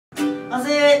How's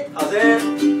it? How's it?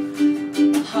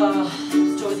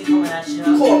 Josie coming at you.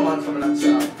 KOAMON coming at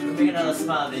ya. We're making another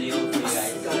smile video for you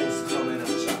guys. Guys coming at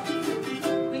ya.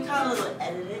 We kind of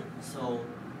edited, so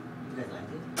you guys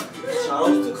liked it. Shout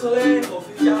out to Colleen. Hope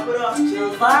you jab it up.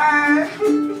 Fire!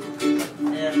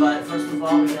 But first of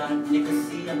all, we got Nick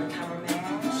C on the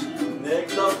cameraman. Nick,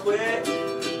 not quick.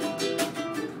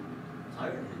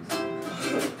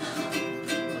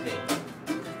 Okay.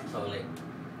 So late.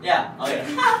 Yeah, okay.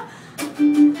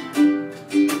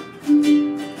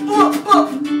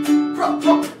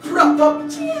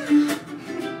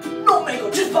 No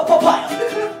mango, just papaya.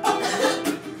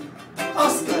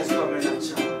 Us guys coming at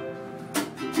ya.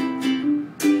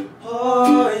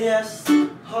 Oh yes,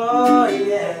 oh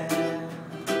yeah.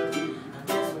 I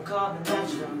guess I'm coming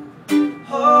at you.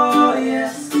 Oh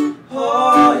yes,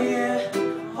 oh yeah,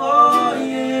 oh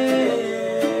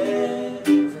yeah.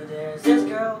 So there's this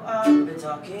girl I've been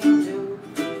talking to.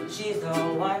 She's the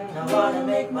one I wanna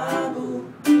make my boo.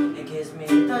 It gives me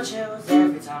the chills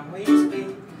every time we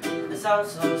speak. It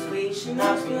sounds so sweet, she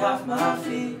knocks me off my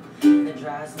feet. It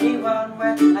drives me wild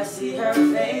when I see her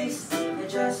face. It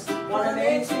just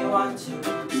makes me want to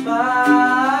smile.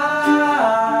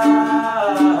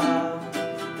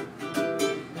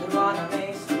 It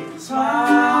makes me smile.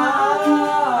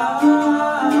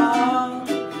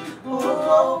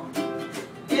 Oh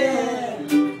yeah,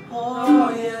 oh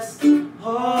yes,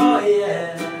 oh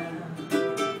yeah.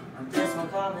 And this one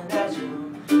coming at you.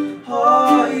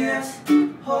 Oh yes,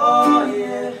 oh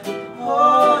yeah,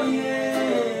 oh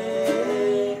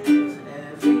yeah.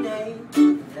 Every day,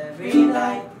 every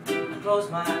night, I close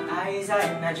my eyes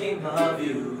and I dream of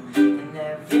you. In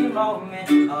every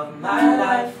moment of my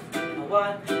life, I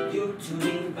want you to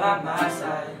be by my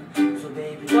side. So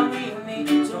baby, don't leave me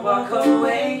to walk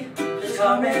away. Just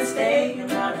come and stay, you're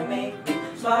gonna make me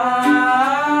smile.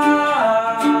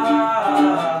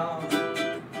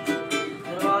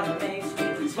 It wanna make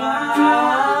me smile.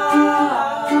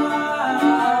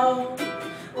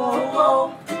 Oh,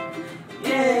 oh,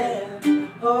 yeah.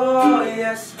 Oh,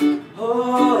 yes.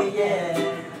 Oh, yeah.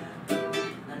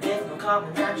 And there's no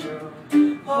coming at you.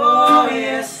 Oh,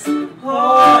 yes.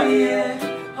 Oh, yeah.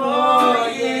 Oh,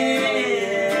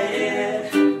 yeah.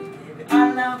 Baby,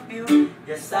 I love you.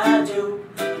 Yes, I do.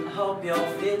 I hope you're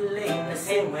feeling the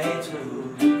same way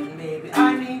too. And baby,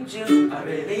 I need you. I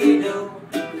really do.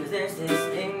 Cause there's this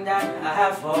thing that I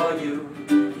have for you.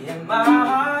 In my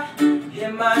heart,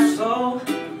 in my soul,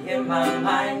 in my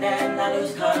mind, and I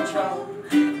lose control.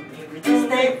 Maybe just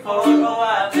stay for a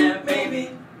while, and baby,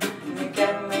 you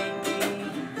can make me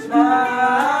smile.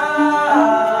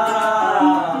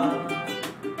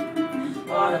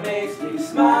 Wanna make me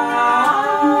smile.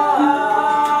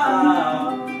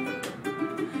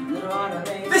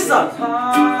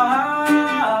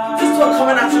 This one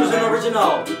coming at you is an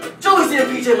original. Joey's in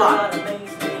PJ man.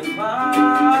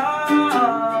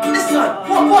 This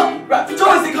one, what? Right,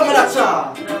 Joey's coming at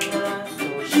ya.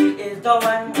 She is the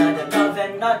one that I love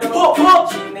and adore. What?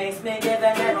 She makes me give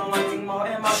and wanting more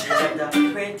and more. She's like the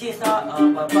pretty star up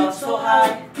above so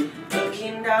high,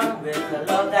 looking down with the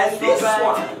love that's so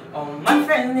bright. All my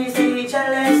friends, they say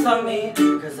jealous of me,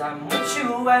 cause I'm with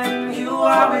you and you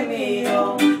are with me.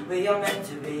 Oh, we are meant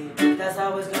to be, that's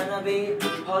how it's gonna be.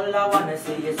 All I wanna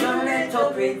see is your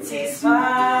little pretty smile.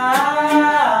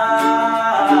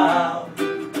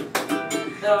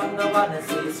 Don't wanna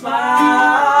see you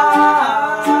smile.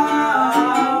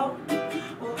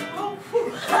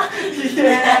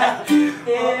 Yeah.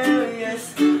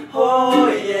 Yes.